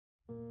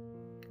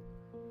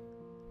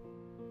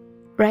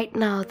Right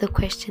now, the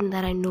question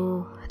that I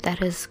know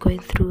that is going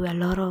through a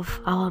lot of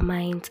our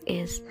minds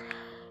is,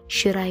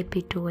 should I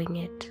be doing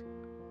it?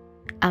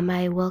 Am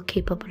I well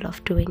capable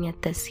of doing it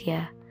this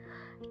year?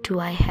 Do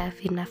I have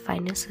enough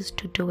finances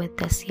to do it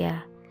this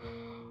year?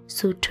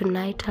 So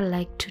tonight I'd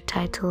like to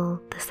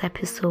title this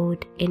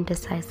episode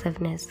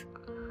Indecisiveness.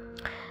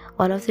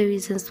 One of the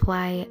reasons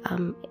why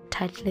I'm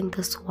titling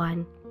this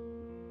one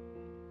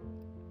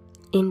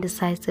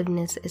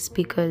Indecisiveness is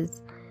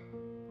because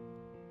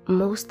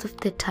most of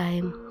the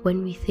time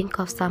when we think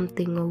of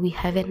something or we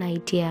have an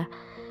idea,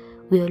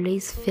 we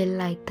always feel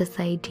like this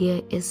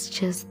idea is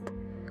just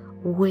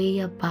way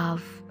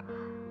above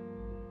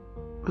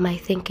my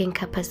thinking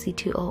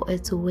capacity, or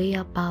it's way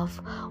above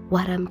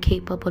what I'm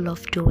capable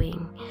of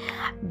doing.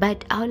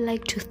 But I would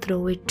like to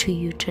throw it to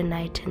you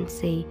tonight and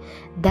say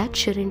that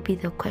shouldn't be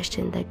the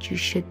question that you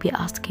should be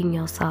asking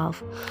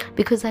yourself,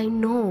 because I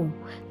know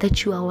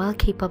that you are well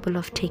capable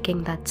of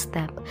taking that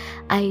step.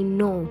 I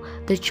know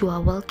that you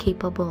are well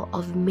capable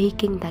of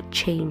making that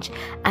change.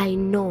 I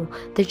know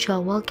that you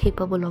are well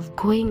capable of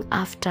going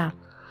after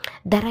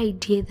that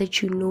idea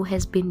that you know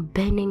has been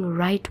burning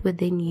right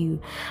within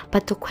you.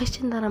 But the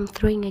question that I'm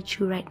throwing at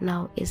you right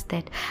now is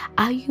that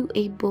are you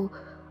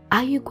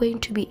going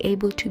to be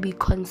able to be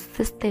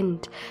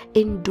consistent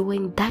in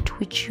doing that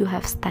which you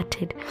have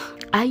started?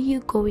 Are you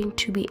going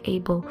to be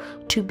able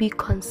to be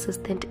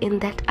consistent in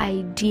that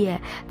idea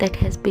that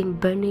has been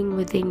burning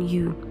within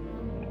you?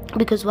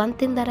 Because one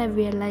thing that I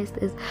realized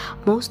is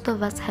most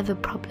of us have a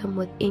problem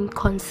with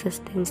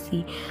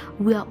inconsistency.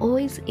 We are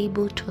always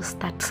able to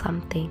start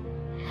something,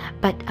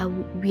 but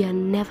we are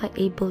never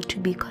able to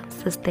be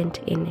consistent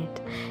in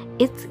it.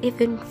 It's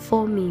even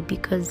for me,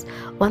 because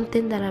one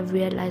thing that I've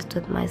realized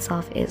with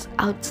myself is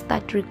I would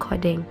start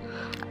recording,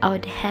 I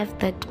would have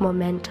that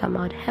momentum,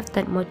 I would have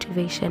that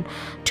motivation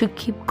to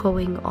keep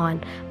going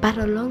on, but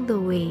along the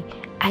way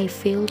I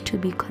fail to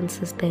be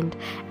consistent.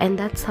 And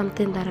that's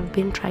something that I've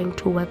been trying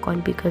to work on,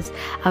 because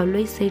I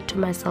always say to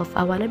myself,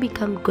 I want to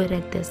become good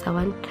at this. I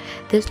want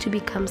this to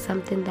become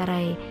something that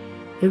I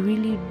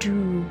really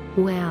do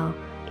well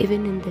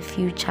even in the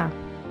future.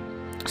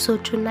 So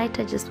tonight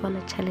I just want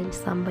to challenge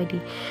somebody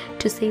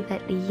to say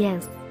that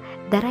yes,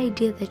 that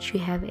idea that you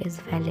have is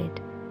valid.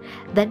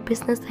 That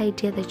business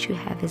idea that you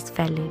have is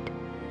valid.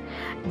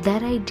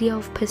 That idea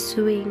of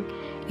pursuing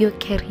your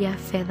career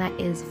further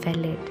is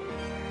valid.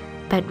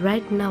 But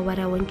right now what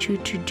I want you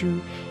to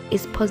do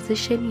is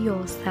position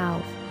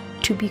yourself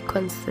to be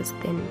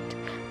consistent.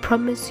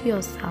 Promise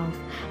yourself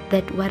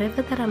that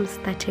whatever that I'm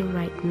starting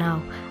right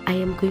now, I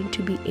am going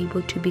to be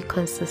able to be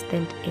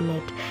consistent in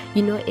it.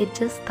 You know, it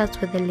just starts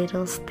with a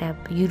little step.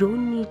 You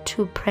don't need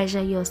to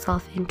pressure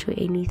yourself into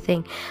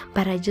anything,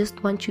 but I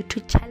just want you to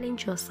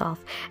challenge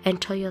yourself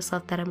and tell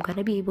yourself that I'm going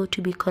to be able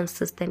to be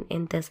consistent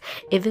in this,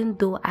 even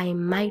though I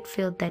might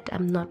feel that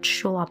I'm not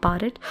sure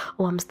about it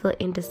or I'm still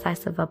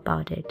indecisive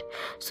about it.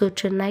 So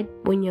tonight,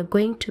 when you're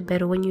going to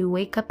bed or when you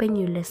wake up and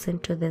you listen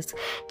to this,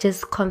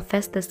 just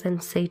confess this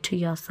and say to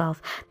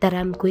yourself that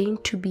I'm going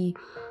to be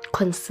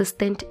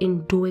consistent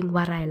in doing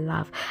what I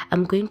love.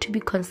 I'm going to be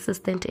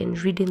consistent in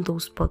reading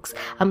those books.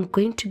 I'm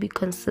going to be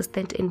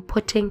consistent in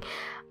putting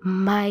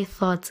my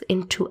thoughts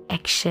into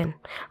action,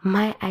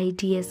 my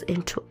ideas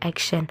into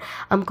action.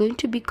 I'm going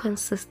to be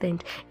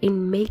consistent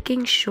in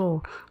making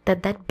sure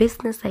that that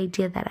business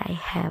idea that I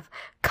have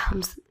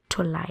comes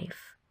to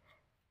life.